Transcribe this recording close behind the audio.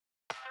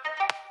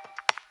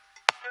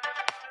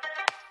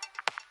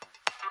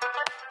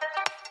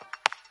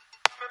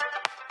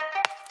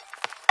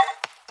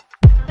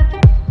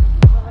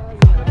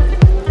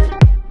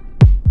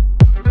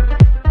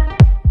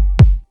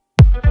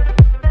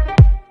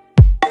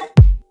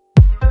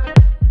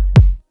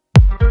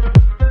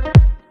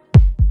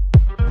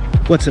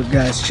What's up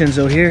guys,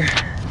 Chinzo here.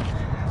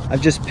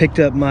 I've just picked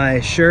up my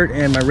shirt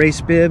and my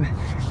race bib,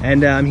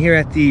 and I'm here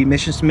at the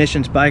Missions to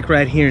Missions bike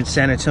ride here in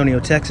San Antonio,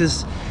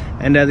 Texas.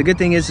 And the good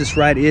thing is this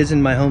ride is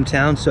in my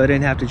hometown, so I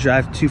didn't have to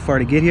drive too far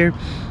to get here.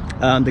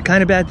 The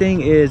kind of bad thing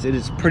is it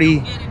is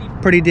pretty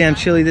damn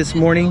chilly this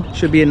morning.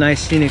 Should be a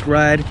nice scenic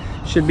ride.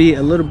 Should be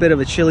a little bit of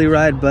a chilly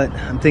ride, but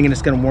I'm thinking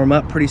it's gonna warm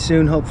up pretty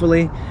soon,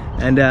 hopefully.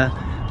 And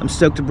I'm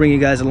stoked to bring you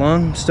guys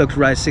along. I'm stoked to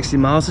ride 60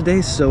 miles a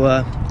day,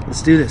 so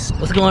let's do this.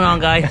 What's going on,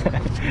 guys?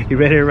 You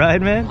ready to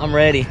ride, man? I'm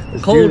ready.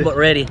 Let's Cold, but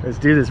ready. Let's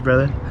do this,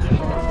 brother.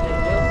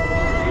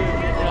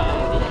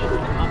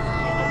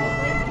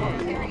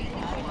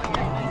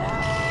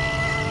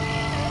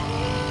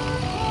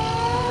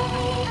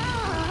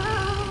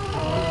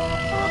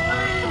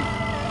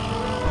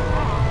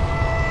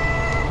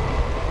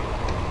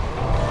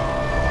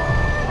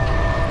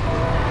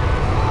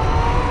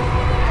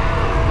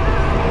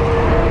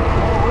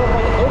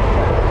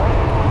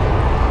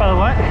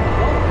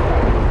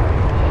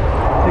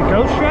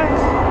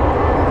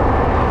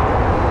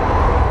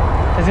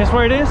 Is this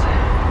where it is? Yo,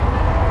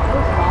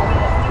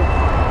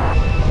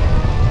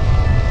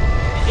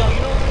 you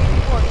know how many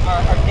people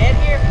are dead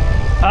here?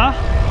 Huh?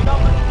 You know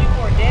how many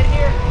people are dead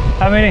here?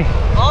 How many?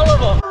 All of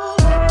them.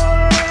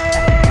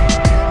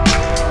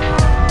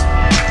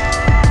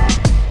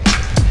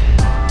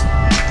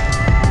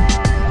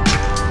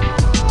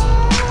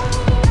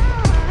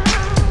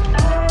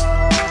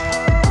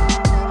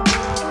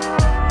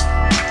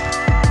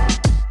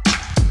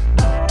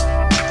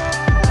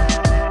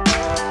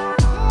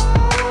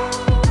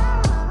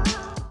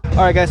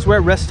 All right guys, so we're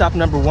at rest stop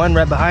number 1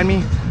 right behind me. I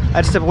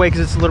had to step away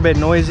because it's a little bit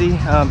noisy.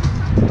 Kind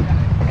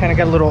of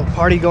got a little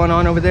party going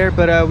on over there,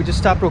 but we just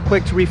stopped real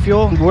quick to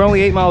refuel. We're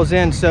only 8 miles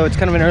in, so it's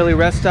kind of an early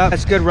rest stop.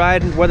 It's a good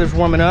ride, weather's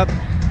warming up,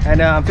 and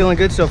I'm feeling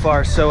good so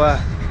far. So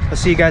I'll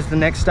see you guys at the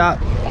next stop.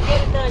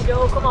 Get it done,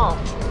 Joe, come on.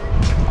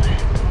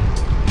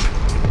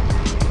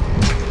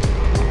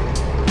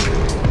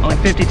 Only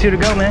 52 to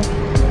go, man.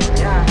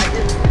 Yeah,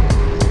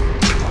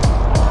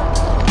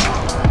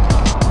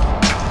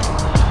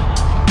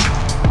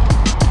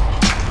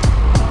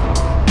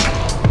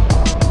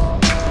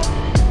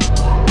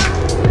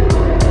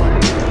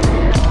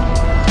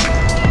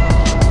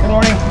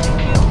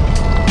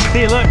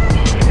 See, look,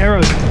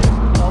 arrows.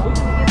 Oh, we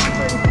can get some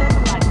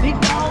 37 like big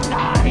dog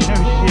night. No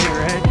shit,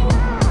 right?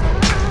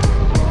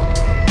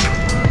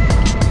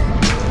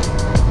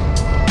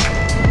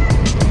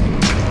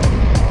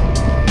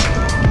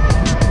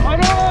 My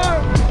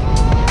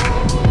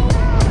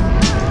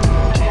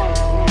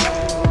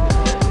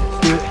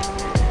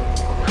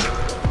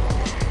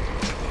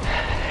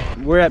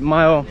door! We're at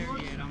mile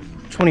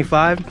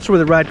 25. That's where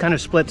the ride kind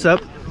of splits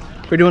up.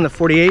 If we're doing the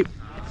 48,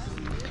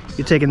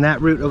 you're taking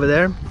that route over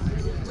there.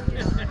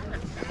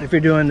 If you're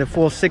doing the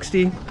full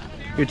 60,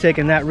 you're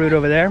taking that route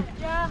over there.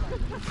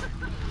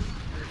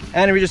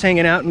 And if you're just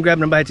hanging out and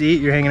grabbing a bite to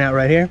eat, you're hanging out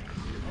right here.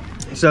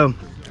 So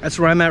that's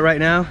where I'm at right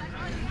now.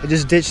 I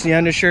just ditched the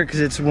undershirt because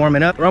it's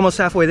warming up. We're almost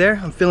halfway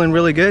there. I'm feeling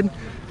really good.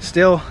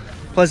 Still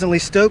pleasantly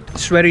stoked.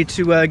 Just ready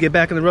to get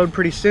back on the road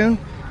pretty soon.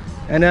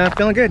 And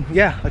feeling good.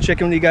 Yeah, I'll check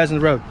in with you guys on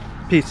the road.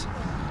 Peace.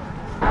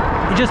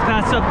 We just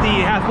passed up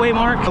the halfway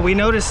mark. We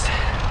noticed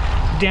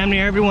damn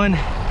near everyone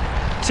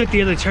took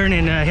the other turn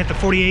and hit the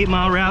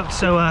 48-mile route,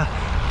 so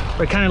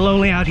we're kind of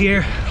lonely out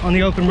here on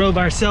the open road by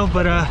ourselves,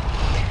 but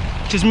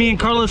just me and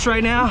Carlos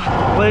right now.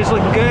 Weather's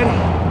looking good,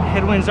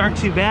 headwinds aren't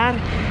too bad,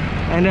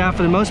 and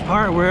for the most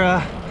part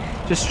we're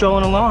just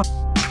strolling along.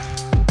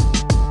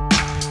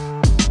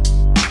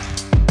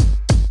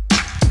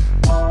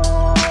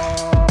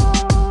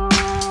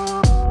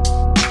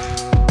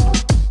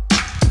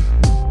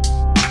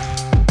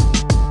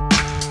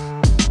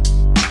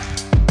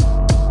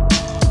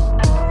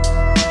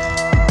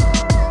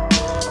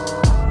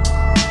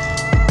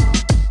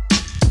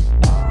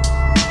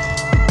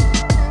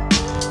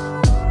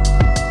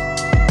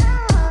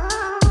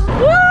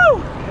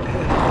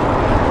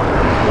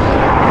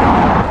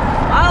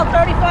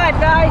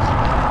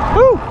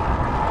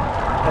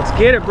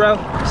 Get it, bro.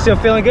 Still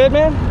feeling good,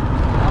 man?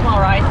 I'm all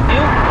right.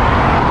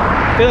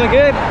 You? Feeling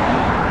good.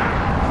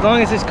 As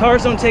long as these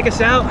cars don't take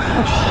us out,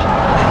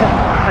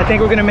 I think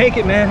we're gonna make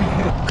it, man.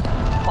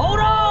 Hold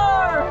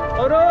on!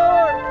 Hold on!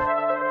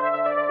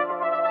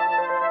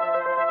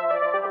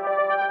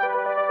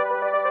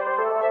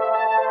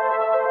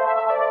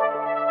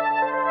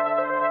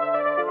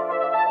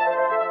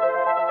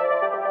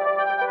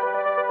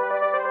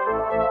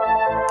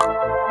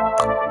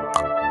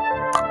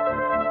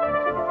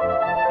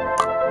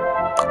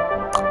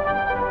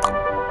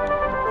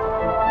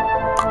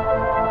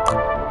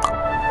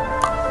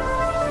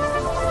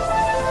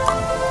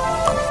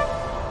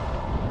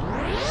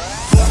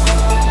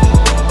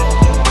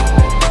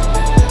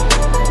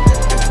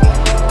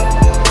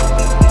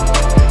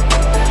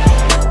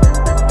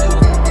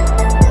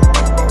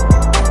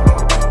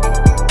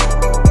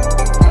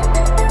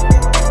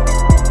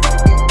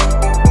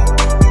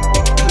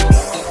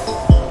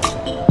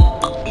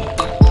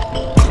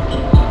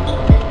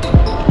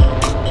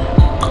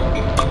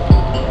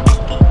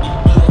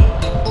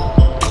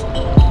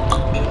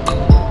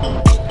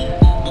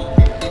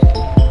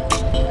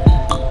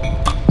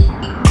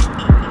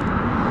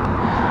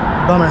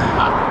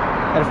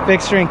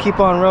 fix her and keep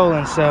on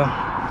rolling. So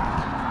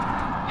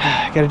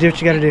gotta do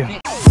what you gotta do.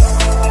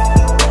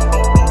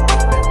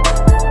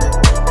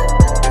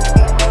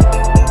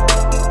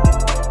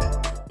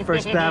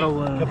 First battle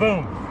wound.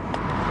 Kaboom.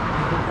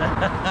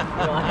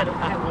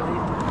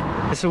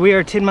 So we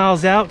are 10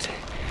 miles out,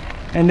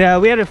 and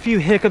we had a few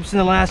hiccups in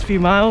the last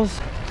few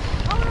miles.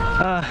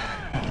 Of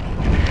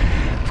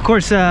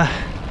course, I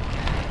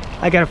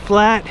got a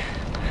flat.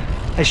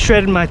 I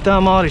shredded my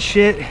thumb all to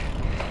shit.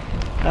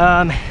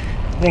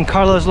 Then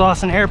Carlos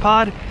lost an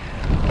AirPod,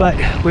 but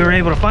we were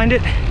able to find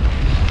it.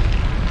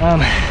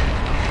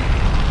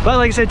 But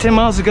like I said, 10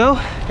 miles to go.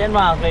 10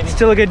 miles, baby.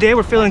 Still a good day.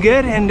 We're feeling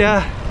good, and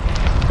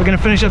we're gonna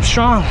finish up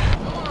strong.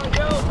 Come on,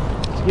 Joe.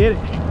 Let's get it.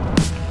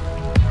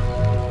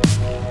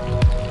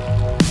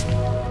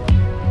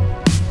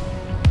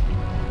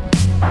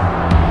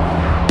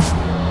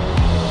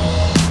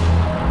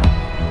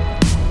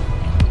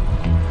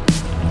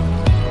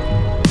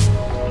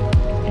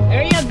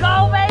 There you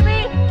go,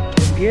 baby.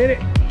 Let's get it.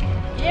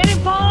 Get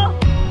it, Paul.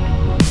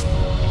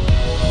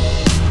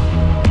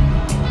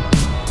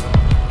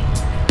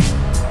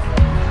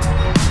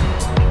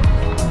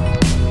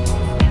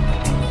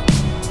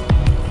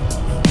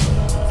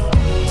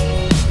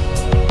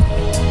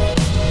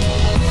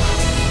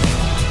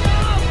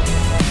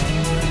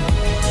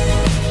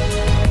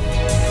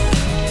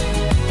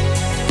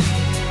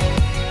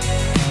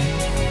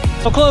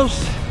 So close.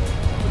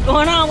 What's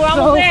going on? We're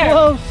So almost there.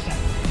 close.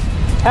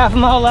 Half a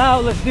mile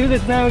out. Let's do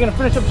this, man. We're gonna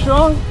finish up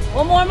strong.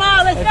 One more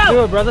mile. Let's Let's go.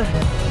 do it, brother.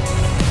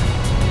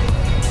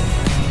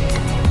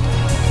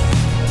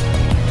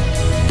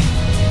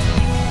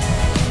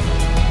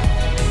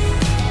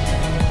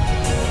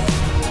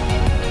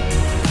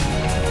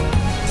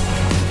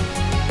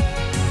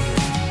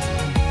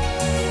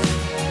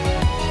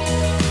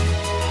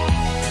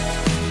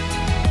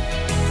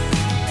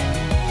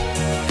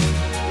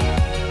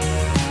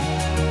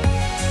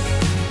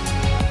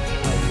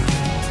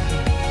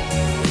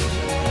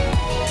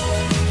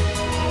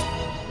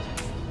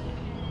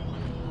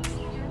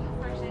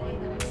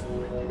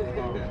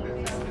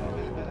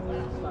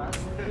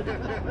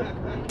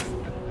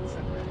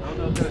 I don't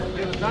know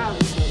if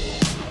that's